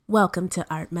Welcome to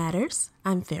Art Matters.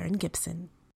 I'm Farron Gibson.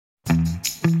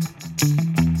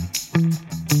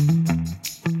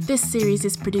 This series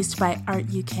is produced by Art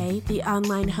UK, the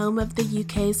online home of the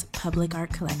UK's public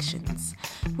art collections.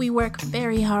 We work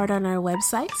very hard on our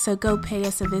website, so go pay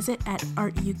us a visit at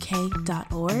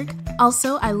artuk.org.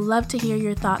 Also, I love to hear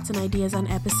your thoughts and ideas on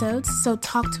episodes, so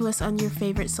talk to us on your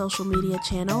favorite social media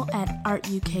channel at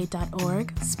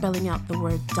artuk.org, spelling out the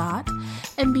word dot,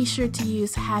 and be sure to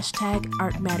use hashtag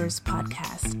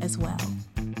ArtMattersPodcast as well.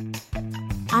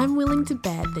 I'm willing to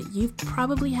bet that you've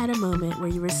probably had a moment where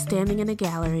you were standing in a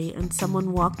gallery and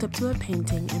someone walked up to a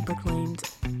painting and proclaimed,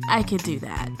 "I could do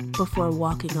that," before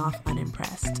walking off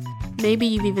unimpressed. Maybe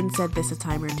you've even said this a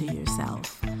time or two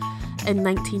yourself. In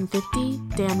 1950,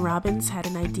 Dan Robbins had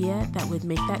an idea that would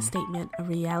make that statement a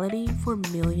reality for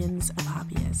millions of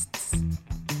hobbyists.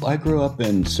 I grew up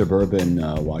in suburban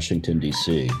Washington,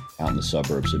 D.C., out in the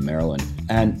suburbs of Maryland,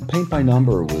 and paint by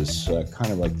number was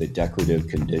kind of like the decorative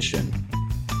condition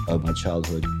of my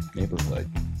childhood neighborhood.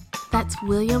 That's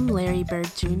William Larry Bird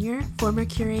Jr., former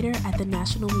curator at the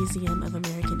National Museum of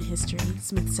American History,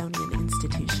 Smithsonian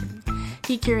Institution.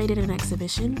 He curated an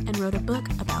exhibition and wrote a book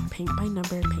about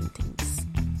paint-by-number paintings.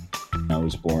 I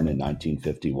was born in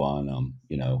 1951, on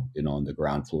the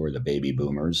ground floor of the baby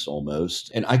boomers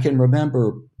almost. And I can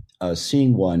remember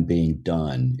seeing one being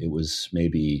done. It was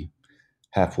maybe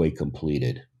halfway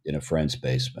completed in a friend's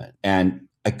basement. And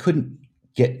I couldn't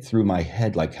get through my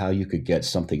head like how you could get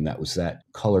something that was that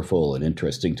colorful and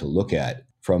interesting to look at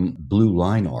from blue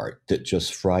line art that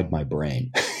just fried my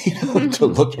brain to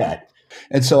look at.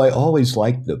 And so I always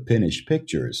liked the finished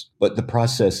pictures, but the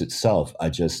process itself,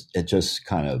 it just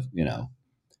kind of,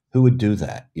 who would do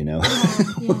that,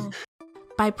 Yeah.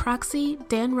 By proxy,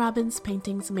 Dan Robbins'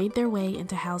 paintings made their way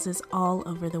into houses all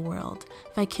over the world,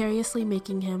 vicariously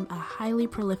making him a highly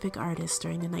prolific artist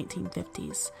during the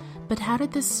 1950s. But how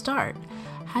did this start?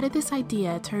 How did this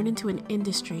idea turn into an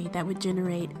industry that would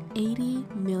generate $80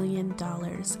 million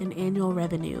in annual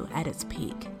revenue at its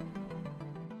peak?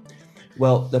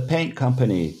 Well, the paint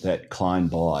company that Klein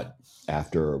bought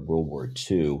after World War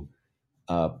II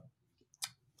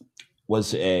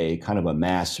was a kind of a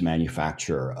mass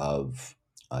manufacturer of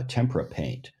tempera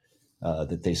paint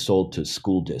that they sold to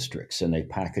school districts, and they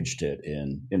packaged it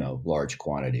in, large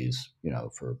quantities,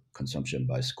 for consumption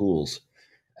by schools.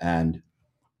 And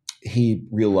he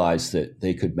realized that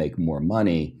they could make more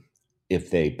money if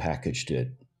they packaged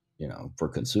it, for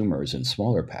consumers in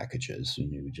smaller packages, and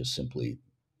you would just simply,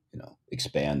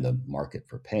 expand the market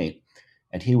for paint.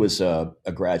 And he was a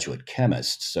graduate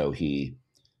chemist, so he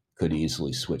could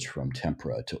easily switch from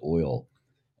tempera to oil.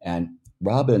 And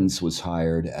Robbins was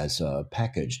hired as a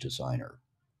package designer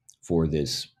for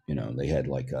this, they had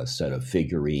like a set of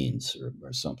figurines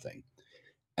or something.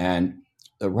 And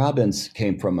Robbins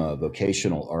came from a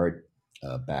vocational art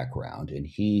background, and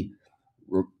he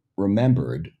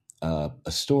remembered a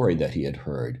story that he had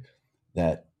heard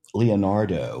that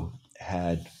Leonardo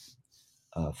had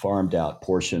farmed out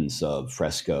portions of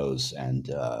frescoes and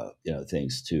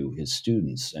things to his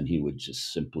students, and he would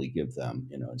just simply give them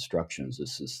instructions.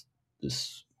 This is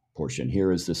this portion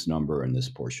here is this number, and this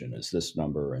portion is this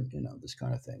number, and this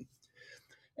kind of thing.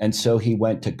 And so he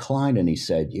went to Klein and he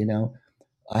said,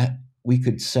 we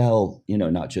could sell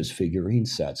not just figurine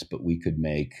sets, but we could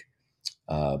make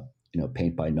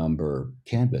paint by number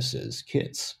canvases,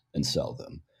 kits, and sell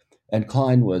them. And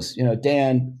Klein was,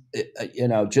 Dan,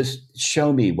 just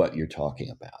show me what you're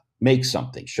talking about. Make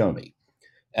something, show me.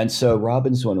 And so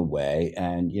Robbins went away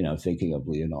and, thinking of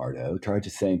Leonardo, tried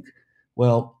to think,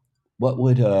 well, what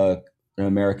would an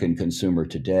American consumer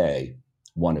today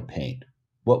want to paint?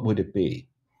 What would it be?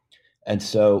 And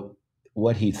so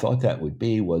what he thought that would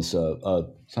be was a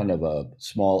kind of a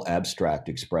small abstract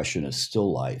expressionist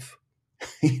still life,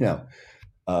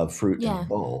 fruit in a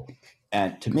bowl.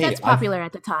 And to me, that's popular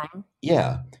at the time.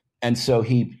 Yeah. And so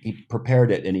he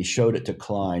prepared it and he showed it to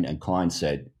Klein, and Klein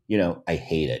said, I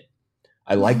hate it.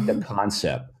 I like the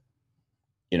concept,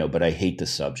 but I hate the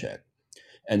subject.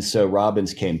 And so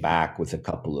Robbins came back with a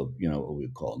couple of, what we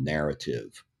call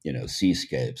narrative,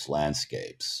 seascapes,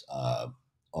 landscapes.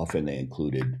 Often they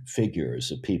included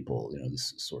figures of people,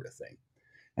 this sort of thing.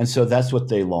 And so that's what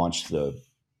they launched the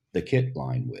kit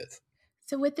line with.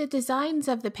 So with the designs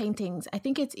of the paintings, I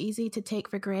think it's easy to take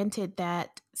for granted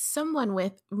that someone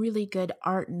with really good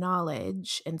art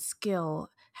knowledge and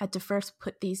skill had to first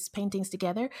put these paintings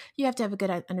together. You have to have a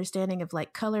good understanding of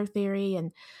like color theory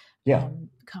and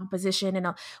composition and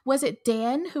all. Was it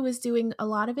Dan who was doing a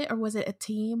lot of it, or was it a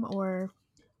team, or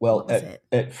Well,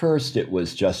 at first it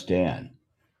was just Dan.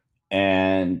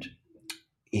 And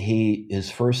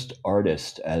his first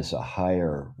artist as a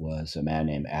hire was a man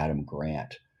named Adam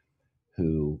Grant,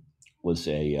 who was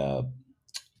a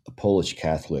Polish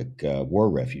Catholic war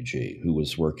refugee who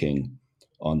was working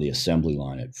on the assembly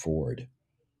line at Ford,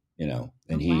 and Oh,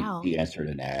 wow. he answered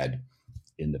an ad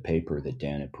in the paper that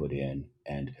Dan had put in.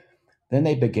 And then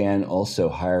they began also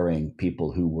hiring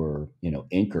people who were,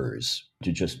 inkers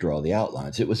to just draw the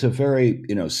outlines. It was a very,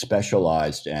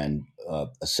 specialized and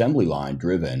assembly line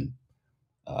driven,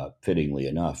 fittingly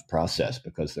enough, process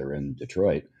because they're in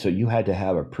Detroit. So you had to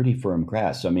have a pretty firm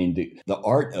grasp. I mean, the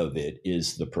art of it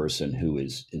is the person who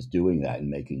is doing that and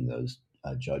making those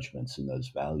judgments and those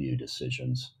value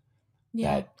decisions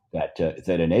Yeah. that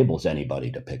enables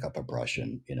anybody to pick up a brush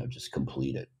and just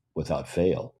complete it without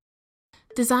fail.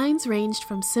 Designs ranged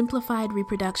from simplified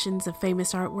reproductions of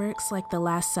famous artworks like The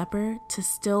Last Supper to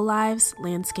still lifes,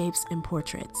 landscapes, and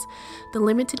portraits. The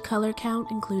limited color count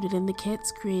included in the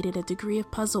kits created a degree of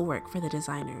puzzle work for the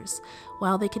designers.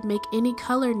 While they could make any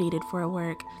color needed for a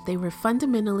work, they were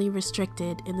fundamentally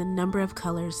restricted in the number of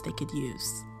colors they could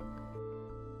use.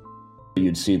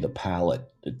 You'd see the palette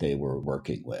that they were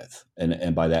working with,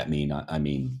 and by that I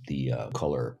mean the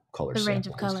color The range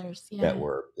of samples colors, yeah. that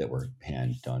were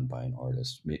hand done by an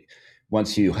artist.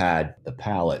 Once you had the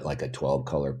palette, like a 12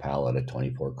 color palette, a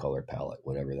 24 color palette,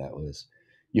 whatever that was,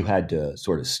 you had to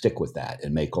sort of stick with that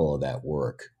and make all of that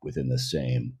work within the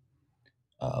same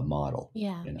model.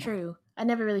 Yeah, true. I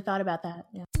never really thought about that.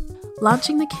 Yeah.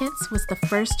 Launching the kits was the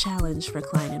first challenge for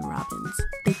Klein and Robbins.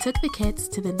 They took the kits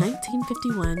to the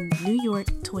 1951 New York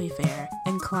Toy Fair,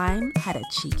 and Klein had a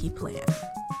cheeky plan.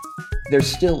 There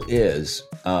still is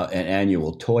an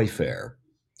annual toy fair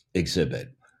exhibit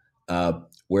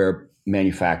where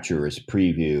manufacturers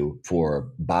preview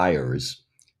for buyers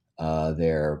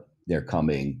their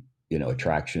coming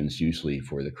attractions, usually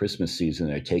for the Christmas season.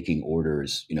 They're taking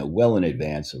orders well in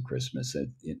advance of Christmas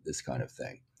and this kind of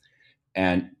thing.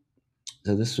 And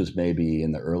so this was maybe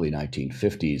in the early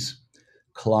 1950s.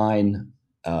 Klein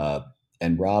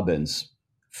and Robbins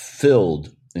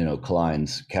filled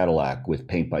Klein's Cadillac with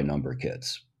paint by number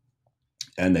kits,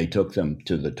 and they took them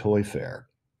to the toy fair,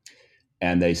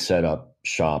 and they set up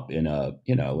shop in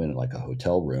like a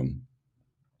hotel room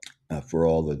for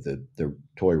all the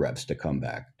toy reps to come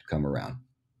around.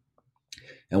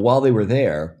 And while they were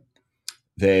there,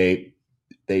 they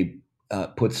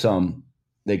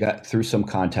got through some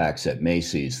contacts at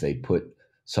Macy's. They put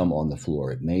some on the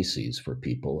floor at Macy's for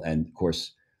people, and of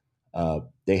course,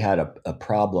 they had a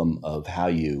problem of how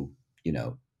you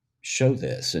show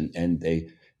this, and they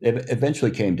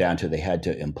eventually came down to they had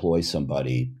to employ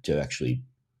somebody to actually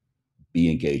be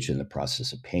engaged in the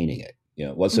process of painting it.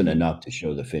 It wasn't enough to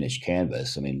show the finished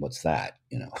canvas. I mean, what's that?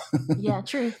 Yeah,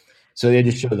 true. So they had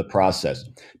to show the process.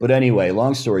 But anyway,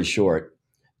 long story short,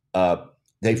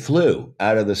 they flew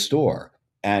out of the store,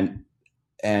 and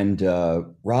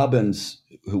Robbins,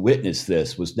 who witnessed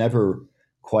this, was never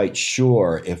quite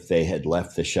sure if they had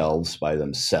left the shelves by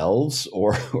themselves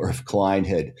or if Klein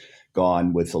had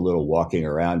gone with a little walking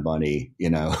around money,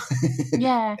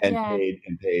 Yeah,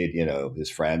 and paid his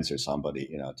friends or somebody,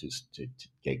 to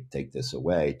take this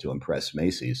away to impress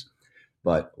Macy's.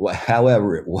 But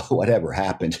whatever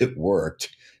happened, it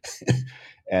worked.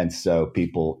 And so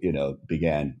people,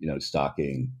 began,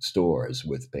 stocking stores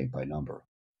with paint by number.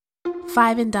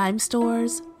 5 and dime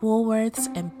stores, Woolworths,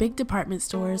 and big department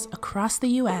stores across the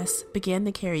U.S. began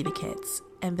to carry the kits,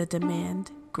 and the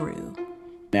demand grew.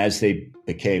 As they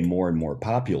became more and more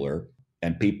popular,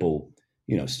 and people,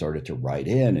 started to write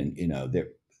in, and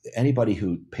anybody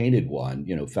who painted one,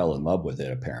 fell in love with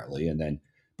it apparently,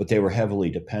 but they were heavily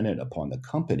dependent upon the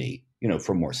company,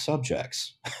 for more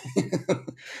subjects. I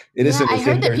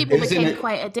heard that people became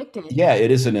quite addicted. Yeah,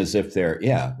 it isn't as if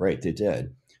they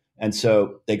did. And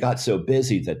so they got so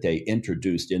busy that they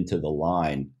introduced into the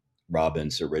line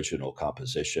Robbins' original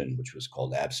composition, which was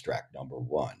called Abstract Number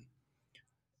 1.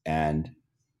 And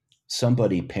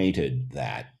somebody painted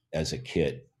that as a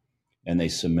kit, and they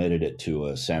submitted it to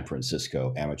a San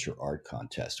Francisco amateur art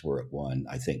contest where it won,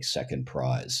 I think, second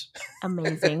prize.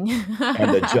 Amazing.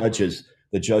 And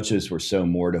the judges were so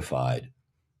mortified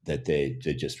that they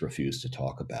just refused to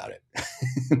talk about it.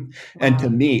 Wow. And to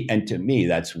me,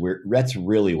 that's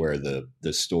really where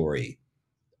the story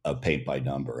of paint by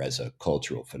number as a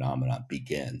cultural phenomenon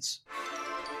begins.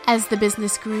 As the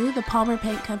business grew, the Palmer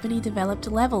Paint Company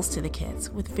developed levels to the kits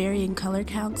with varying color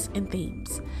counts and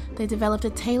themes. They developed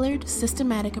a tailored,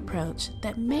 systematic approach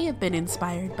that may have been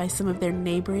inspired by some of their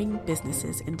neighboring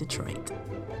businesses in Detroit.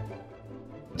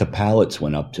 The palettes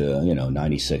went up to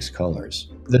 96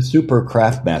 colors, the super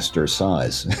Craftmaster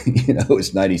size,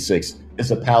 is 96.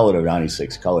 It's a palette of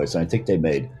 96 colors, and I think they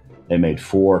made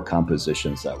 4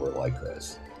 compositions that were like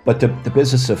this. But the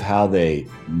business of how they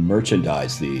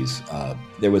merchandise these,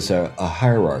 there was a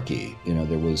hierarchy.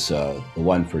 There was the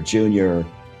one for Junior,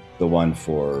 the one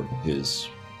for his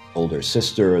older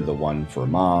sister, the one for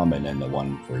Mom, and then the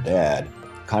one for Dad.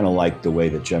 Kind of like the way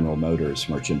that General Motors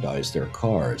merchandised their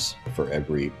cars for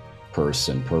every purse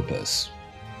and purpose.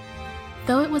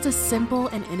 Though it was a simple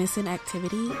and innocent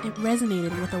activity, it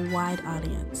resonated with a wide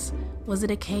audience. Was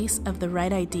it a case of the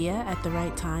right idea at the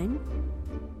right time?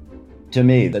 To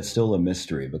me, that's still a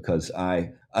mystery because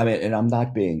I mean, and I'm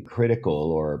not being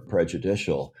critical or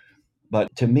prejudicial,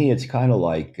 but to me, it's kind of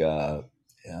like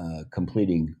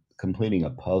completing a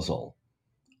puzzle.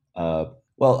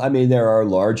 Well, I mean, there are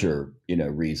larger,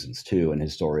 reasons too, and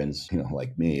historians,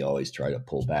 like me, always try to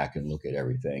pull back and look at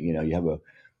everything. You have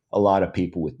a lot of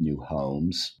people with new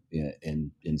homes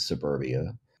in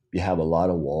suburbia. You have a lot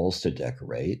of walls to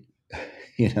decorate,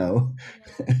 you know,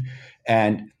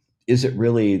 and is it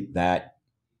really that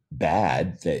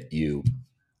bad that you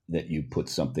put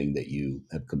something that you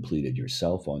have completed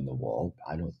yourself on the wall?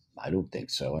 I don't think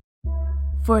so.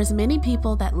 For as many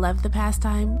people that loved the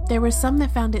pastime, there were some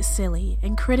that found it silly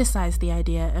and criticized the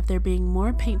idea of there being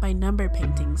more paint-by-number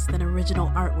paintings than original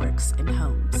artworks in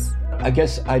homes. I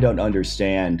guess I don't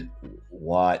understand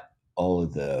what all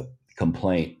of the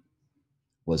complaint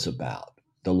was about.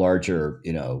 The larger,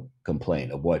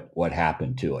 complaint of what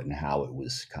happened to it and how it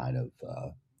was kind of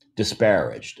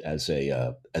disparaged as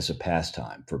a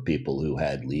pastime for people who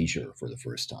had leisure for the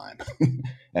first time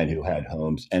and who had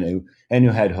homes and who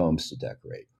had homes to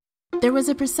decorate. There was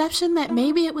a perception that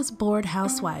maybe it was bored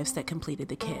housewives that completed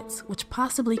the kits, which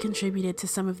possibly contributed to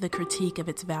some of the critique of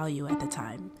its value at the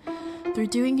time. Through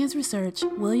doing his research,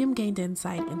 William gained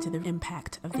insight into the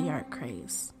impact of the art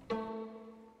craze.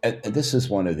 And this is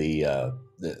one of the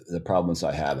problems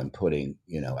I have in putting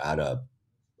out a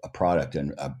product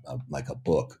and like a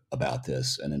book about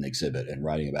this and an exhibit and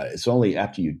writing about it. It's only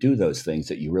after you do those things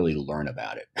that you really learn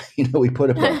about it. We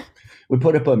put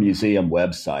up a museum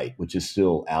website, which is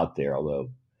still out there,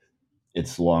 although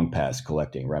it's long past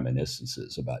collecting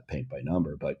reminiscences about paint by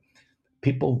number. But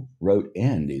people wrote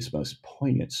in these most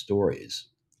poignant stories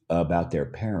about their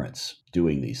parents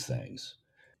doing these things,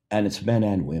 and it's men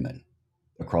and women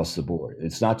across the board.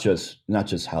 It's not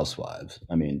just housewives.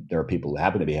 I mean, there are people who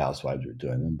happen to be housewives who are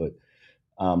doing them, but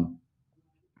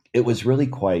it was really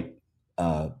quite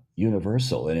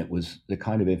universal, and it was the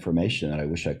kind of information that I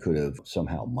wish I could have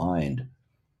somehow mined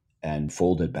and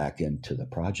folded back into the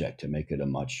project to make it a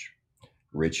much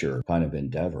richer kind of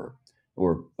endeavor.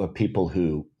 Or people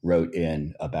who wrote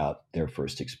in about their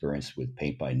first experience with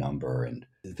paint by number, and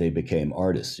they became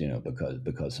artists,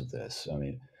 because of this. I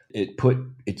mean,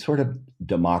 it sort of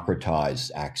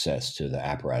democratized access to the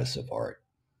apparatus of art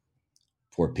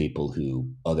for people who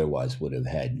otherwise would have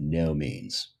had no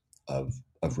means of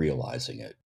realizing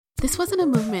it. This wasn't a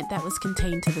movement that was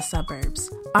contained to the suburbs.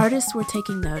 Artists were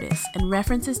taking notice, and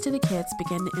references to the kits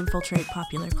began to infiltrate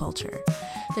popular culture.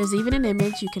 There's even an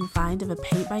image you can find of a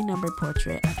paint-by-number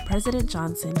portrait of President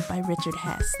Johnson by Richard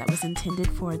Hess that was intended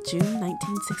for a June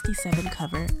 1967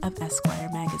 cover of Esquire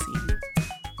magazine.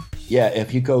 Yeah,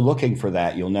 if you go looking for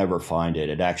that, you'll never find it.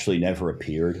 It actually never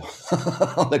appeared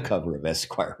on the cover of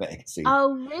Esquire magazine.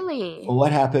 Oh, really?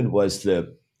 What happened was the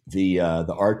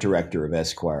art director of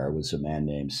Esquire was a man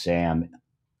named Sam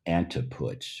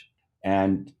Antiput,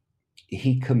 and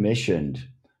he commissioned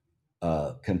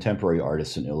contemporary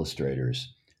artists and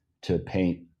illustrators to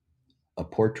paint a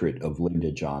portrait of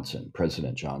Lyndon Johnson,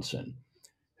 President Johnson,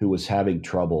 who was having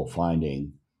trouble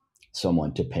finding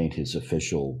someone to paint his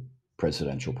official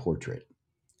presidential portrait.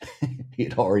 He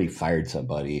had already fired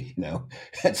somebody,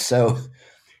 and so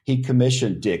he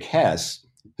commissioned Dick Hess,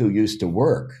 who used to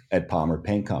work at Palmer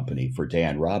Paint Company for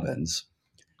Dan Robbins.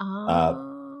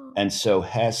 And so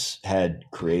Hess had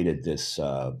created this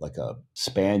like a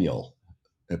spaniel,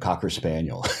 a Cocker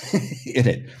Spaniel in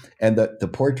it. And the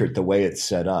portrait, the way it's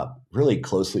set up, really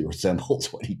closely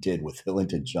resembles what he did with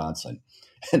Lyndon Johnson.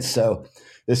 And so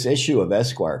this issue of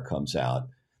Esquire comes out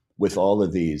with all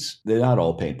of these. They're not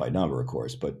all paint by number, of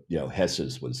course, but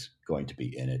Hess's was going to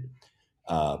be in it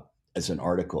as an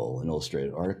article, an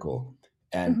illustrated article.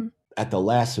 And at the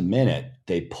last minute,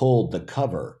 they pulled the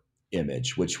cover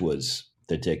image, which was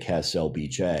the Dick Hess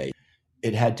LBJ.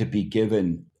 It had to be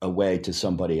given away to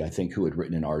somebody, I think, who had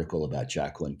written an article about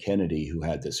Jacqueline Kennedy, who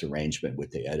had this arrangement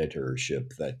with the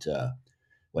editorship that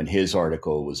when his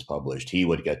article was published, he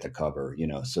would get the cover.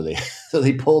 So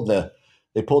they pulled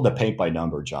the paint by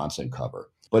number Johnson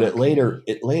cover. But Okay.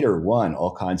 it later won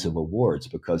all kinds of awards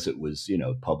because it was,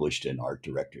 published in Art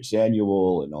Directors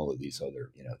Annual and all of these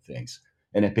other, things.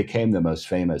 And it became the most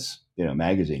famous,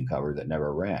 magazine cover that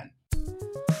never ran.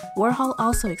 Warhol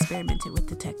also experimented with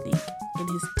the technique in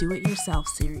his Do It Yourself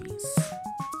series.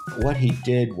 What he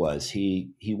did was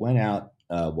he went out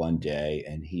one day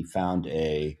and he found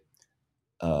it's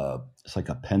like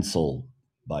a pencil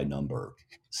by number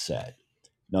set.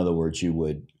 In other words, you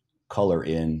would color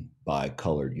in by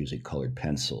colored using colored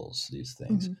pencils, these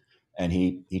things. Mm-hmm. And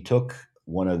he took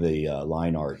one of the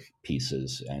line art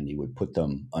pieces and he would put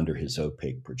them under his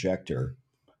opaque projector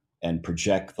and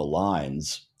project the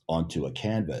lines onto a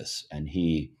canvas. And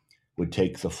he would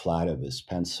take the flat of his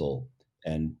pencil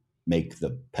and make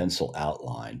the pencil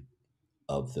outline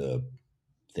of the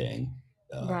thing.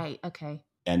 Uh, Right. Okay.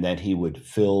 and then he would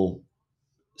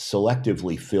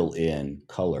selectively fill in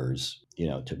colors,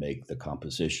 to make the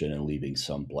composition and leaving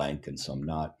some blank and some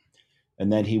not.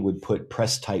 And then he would put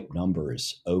press type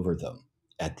numbers over them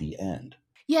at the end.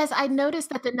 Yes, I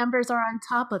noticed that the numbers are on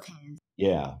top of his.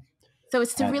 Yeah. So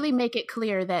it's to And really make it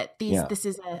clear that yeah. this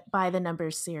is a by the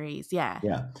numbers series. Yeah.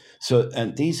 Yeah. So,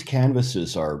 and these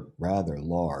canvases are rather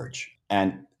large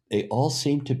and they all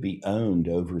seem to be owned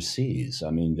overseas. I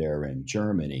mean, they're in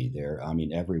Germany,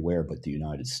 everywhere but the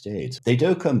United States. They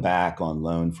do come back on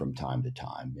loan from time to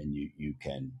time and you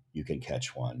can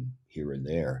catch one here and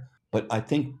there. But I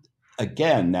think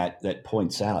again that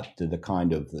points out to the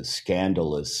kind of the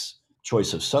scandalous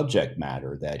choice of subject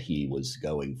matter that he was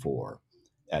going for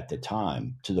at the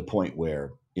time, to the point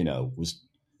where, was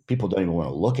people don't even want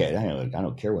to look at it. I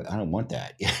don't care I don't want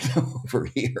that over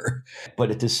here.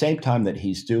 But at the same time that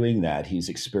he's doing that, he's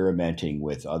experimenting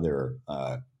with other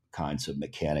kinds of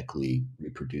mechanically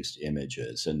reproduced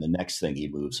images. And the next thing he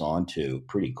moves on to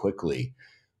pretty quickly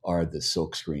are the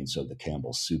silk screens of the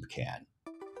Campbell soup can.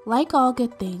 Like all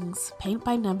good things, Paint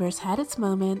by Numbers had its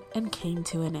moment and came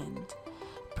to an end.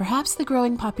 Perhaps the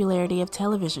growing popularity of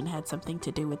television had something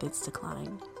to do with its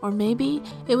decline. Or maybe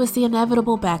it was the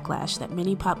inevitable backlash that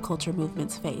many pop culture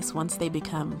movements face once they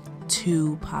become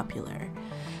too popular.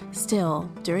 Still,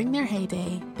 during their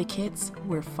heyday, the kits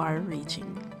were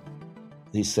far-reaching.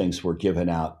 These things were given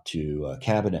out to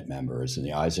cabinet members in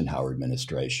the Eisenhower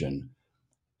administration,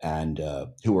 and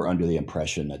who were under the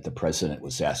impression that the president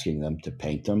was asking them to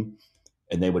paint them.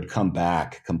 And they would come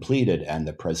back completed, and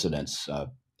the president's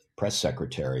press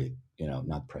secretary,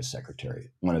 not press secretary,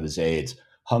 one of his aides,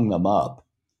 hung them up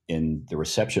in the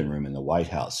reception room in the White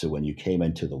House. So when you came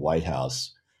into the White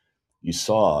House, you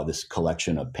saw this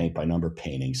collection of paint by number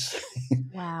paintings.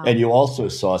 Wow. And you also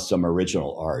saw some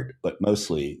original art, but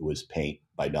mostly it was paint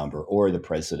by number or the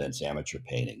president's amateur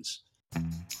paintings.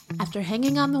 After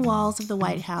hanging on the walls of the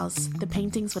White House, the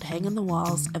paintings would hang on the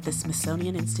walls of the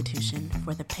Smithsonian Institution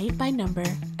for the Paint by Number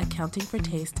Accounting for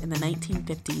Taste in the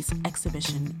 1950s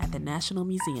exhibition at the National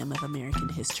Museum of American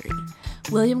History.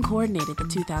 William coordinated the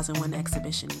 2001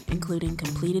 exhibition, including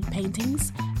completed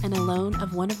paintings and a loan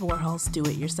of one of Warhol's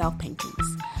do-it-yourself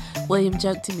paintings. William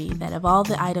joked to me that of all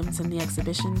the items in the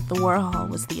exhibition, the Warhol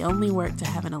was the only work to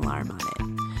have an alarm on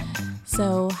it.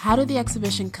 So, how did the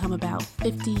exhibition come about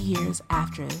 50 years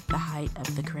after the height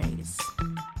of the craze?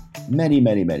 Many,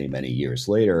 many, many, many years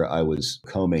later, I was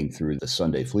combing through the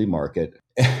Sunday flea market,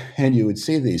 and you would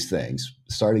see these things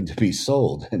starting to be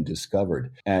sold and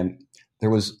discovered. And there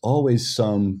was always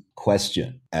some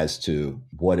question as to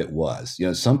what it was.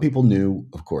 Some people knew,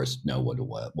 of course, know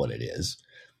what it is,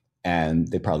 and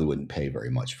they probably wouldn't pay very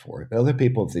much for it. But other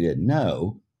people, if they didn't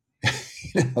know,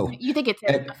 You think it's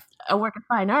a work of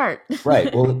fine art.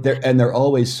 Right. Well, they're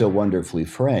always so wonderfully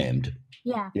framed.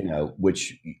 Yeah.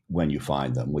 Which when you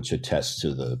find them, which attests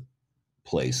to the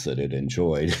place that it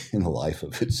enjoyed in the life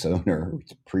of its owner,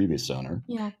 its previous owner.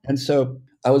 Yeah. And so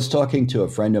I was talking to a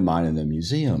friend of mine in the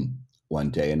museum one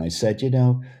day, and I said,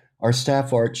 our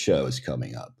staff art show is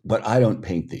coming up, but I don't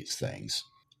paint these things.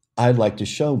 I'd like to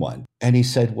show one. And he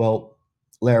said, well,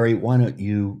 Larry, why don't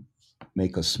you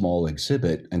make a small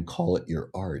exhibit and call it your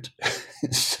art?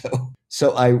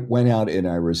 So I went out and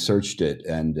I researched it,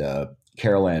 and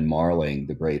Carol Ann Marling,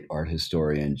 the great art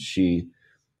historian, she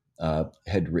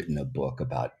had written a book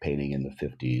about painting in the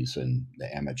 50s and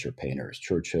the amateur painters,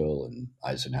 Churchill and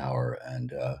Eisenhower,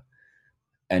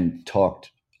 and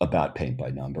talked about paint by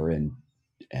number and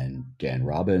Dan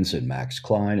Robbins and Max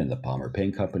Klein and the Palmer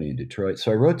Paint Company in Detroit.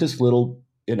 So I wrote this little,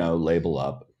 label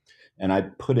up, and I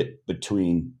put it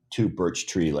between two birch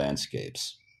tree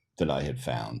landscapes that I had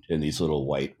found in these little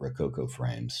white Rococo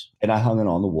frames. And I hung it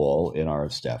on the wall in our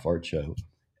staff art show.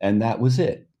 And that was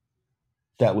it.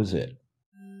 That was it.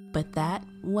 But that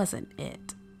wasn't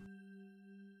it.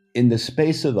 in the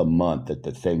space of the month that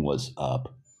the thing was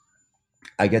up,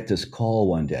 I get this call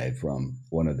one day from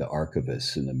one of the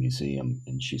archivists in the museum,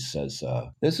 and she says,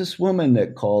 there's this woman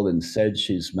that called and said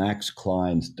she's Max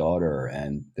Klein's daughter,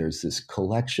 and there's this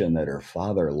collection that her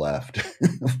father left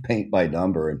of paint by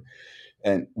number,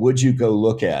 and would you go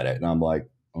look at it? And I'm like,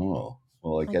 oh,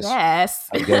 well, I guess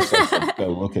I should go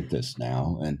look at this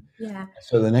now. And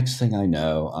so the next thing I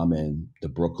know, I'm in the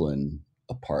Brooklyn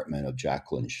apartment of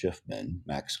Jacqueline Schiffman,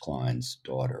 Max Klein's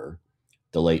daughter,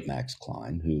 the late Max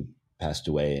Klein, who passed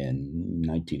away in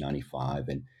 1995.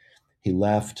 And he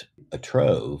left a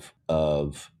trove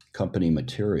of company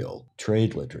material,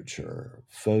 trade literature,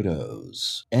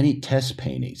 photos, any test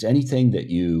paintings, anything that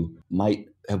you might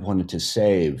have wanted to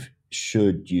save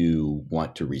should you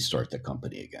want to restart the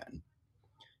company again.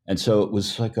 And so it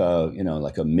was like a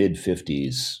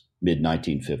mid-50s,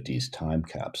 mid-1950s time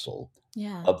capsule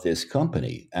of this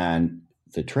company. And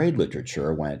the trade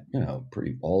literature went,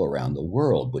 pretty all around the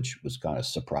world, which was kind of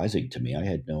surprising to me. I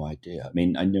had no idea. I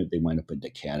mean, I knew they went up into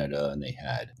Canada, and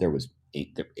there was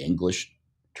English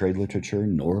trade literature,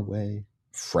 Norway,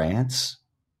 France.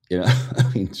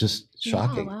 I mean, just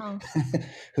shocking. Wow.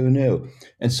 Who knew?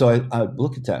 And so I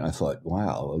looked at that and I thought,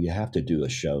 wow, well, you have to do a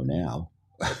show now.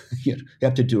 You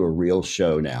have to do a real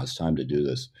show now. It's time to do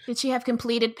this. Did she have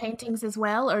completed paintings as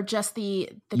well, or just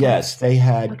the Yes, they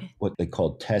had what they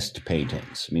called test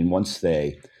paintings. I mean, once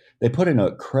they put in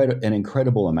an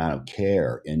incredible amount of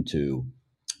care into,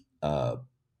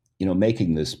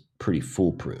 making this pretty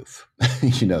foolproof,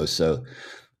 so,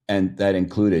 and that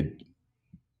included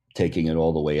taking it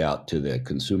all the way out to the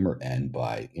consumer end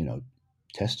by,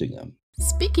 testing them.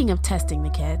 Speaking of testing the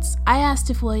kids, I asked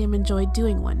if William enjoyed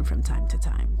doing one from time to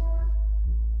time.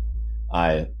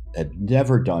 I had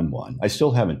never done one. I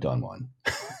still haven't done one.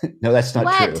 No, that's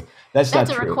not true. That's not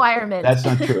true. That's a requirement. That's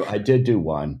not true. I did do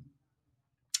one.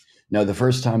 No, the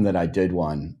first time that I did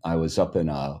one, I was up in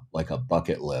a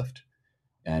bucket lift,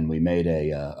 and we made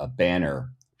a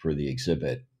banner for the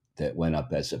exhibit that went up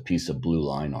as a piece of blue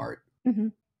line art. Mm-hmm.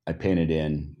 I painted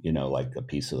in, like a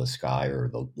piece of the sky or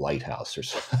the lighthouse or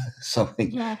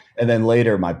something. Yeah. And then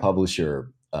later my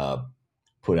publisher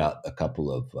put out a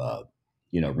couple of,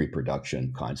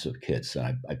 reproduction kinds of kits.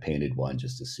 And I painted one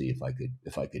just to see if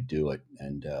I could do it.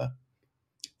 And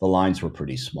the lines were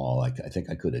pretty small. I think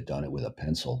I could have done it with a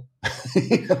pencil.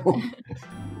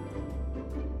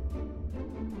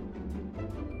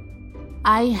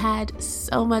 I had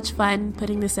so much fun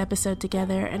putting this episode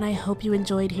together, and I hope you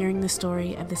enjoyed hearing the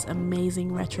story of this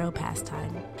amazing retro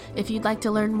pastime. If you'd like to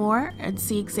learn more and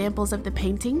see examples of the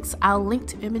paintings, I'll link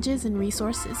to images and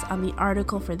resources on the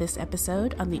article for this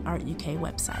episode on the Art UK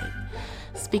website.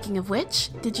 Speaking of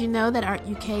which, did you know that Art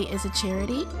UK is a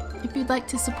charity? If you'd like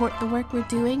to support the work we're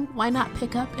doing, why not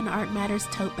pick up an Art Matters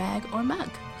tote bag or mug?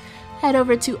 Head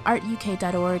over to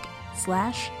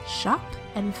artuk.org/shop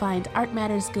and find Art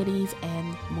Matters goodies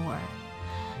and more.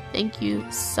 Thank you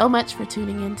so much for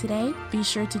tuning in today. Be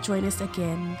sure to join us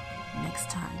again next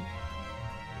time.